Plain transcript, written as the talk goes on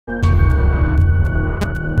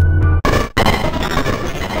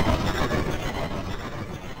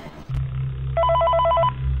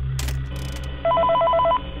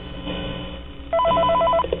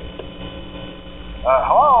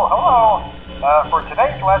For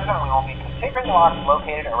today's lesson, we will be configuring locks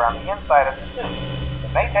located around the inside of the suit.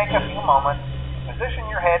 It may take a few moments to position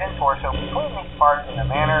your head and torso between these parts in a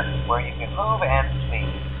manner where you can move and speak.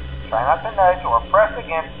 Try not to nudge or press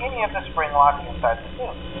against any of the spring locks inside the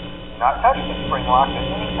suit. Do not touch the spring locks at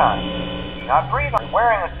any time. Do not breathe when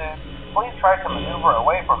wearing a suit. Please try to maneuver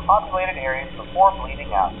away from populated areas before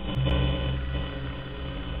bleeding out.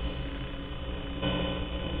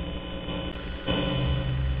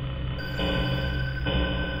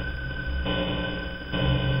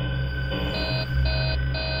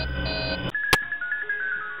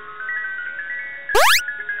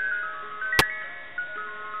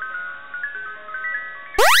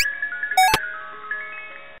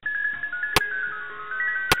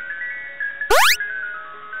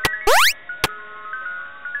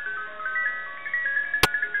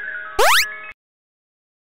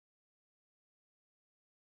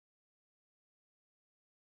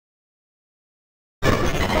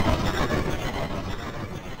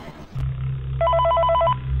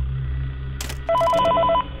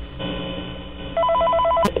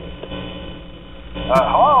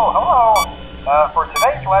 Hello. For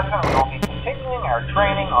today's lesson, we will be continuing our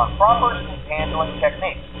training on proper suit handling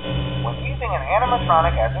techniques. When using an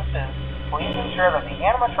animatronic as a suit, please ensure that the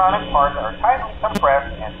animatronic parts are tightly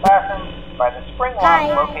compressed and fastened by the spring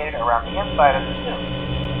locks located around the inside of the suit.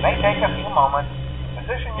 It may take a few moments to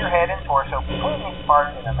position your head and torso between these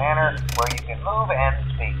parts in a manner where you can move and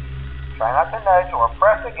speak. Try not to nudge or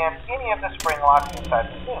press against any of the spring locks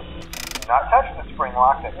inside the suit. Do not touch the spring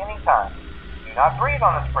locks at any time. Do not breathe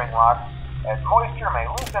on the spring locks, as moisture may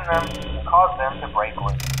loosen them and cause them to break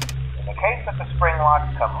loose. In the case that the spring locks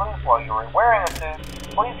come loose while you are wearing a suit,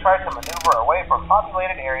 please try to maneuver away from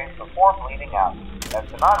populated areas before bleeding out, as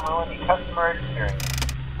to not ruin the customer experience.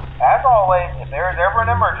 As always, if there is ever an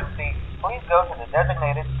emergency, please go to the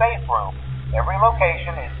designated safe room. Every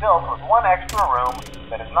location is built with one extra room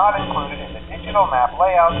that is not included in the digital map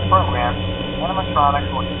layouts programmed in animatronics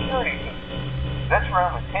or security suits. This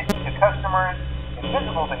room is hidden to customers,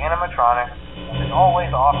 invisible to animatronics, and is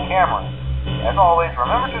always off camera. As always,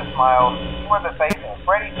 remember to smile. You are the face of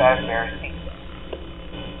Freddy Fazbear's Pizza.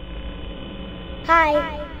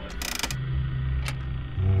 Hi.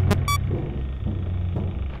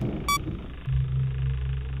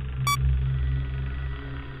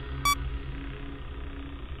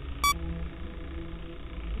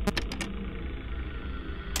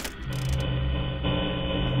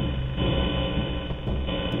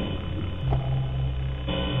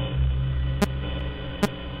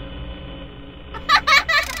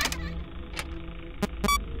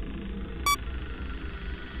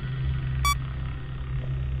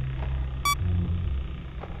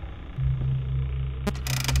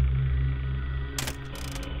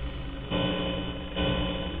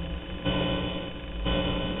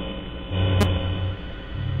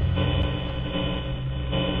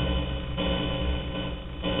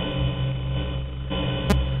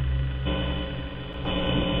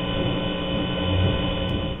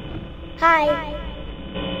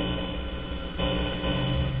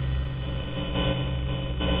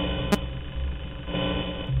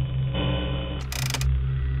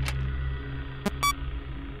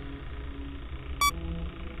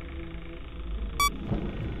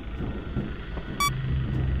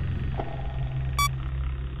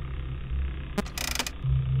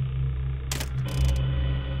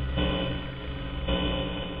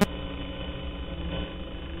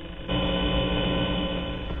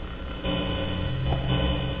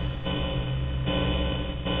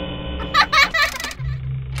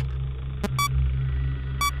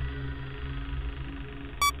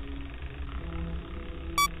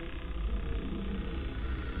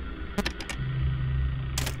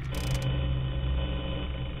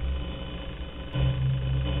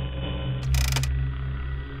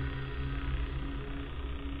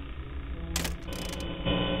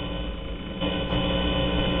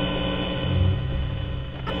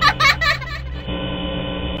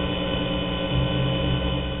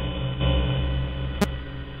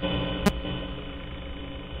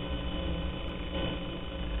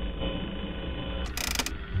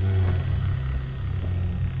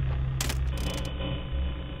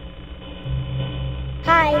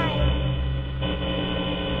 Hi.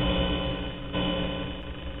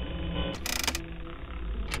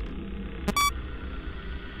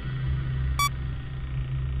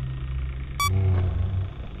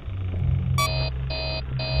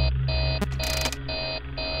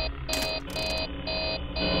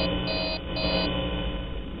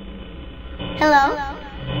 Hello?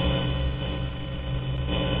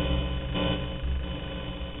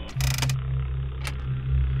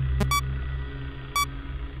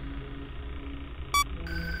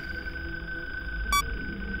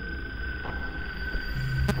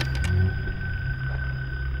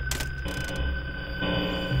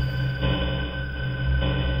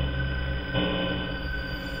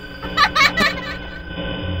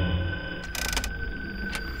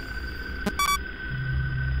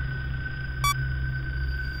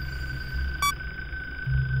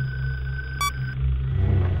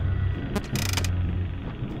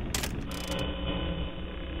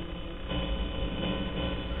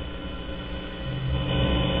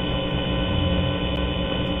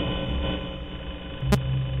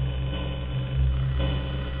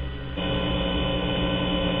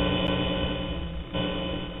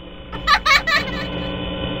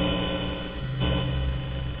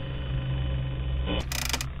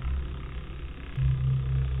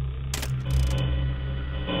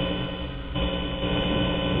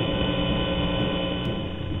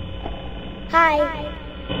 Hi.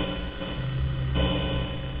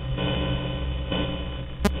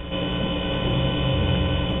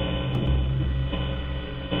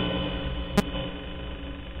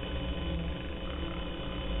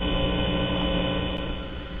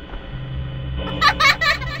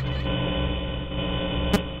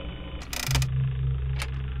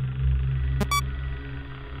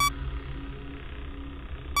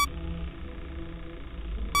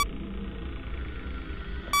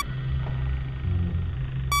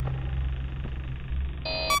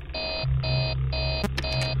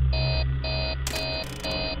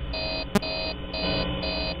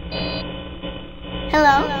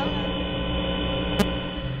 Hello?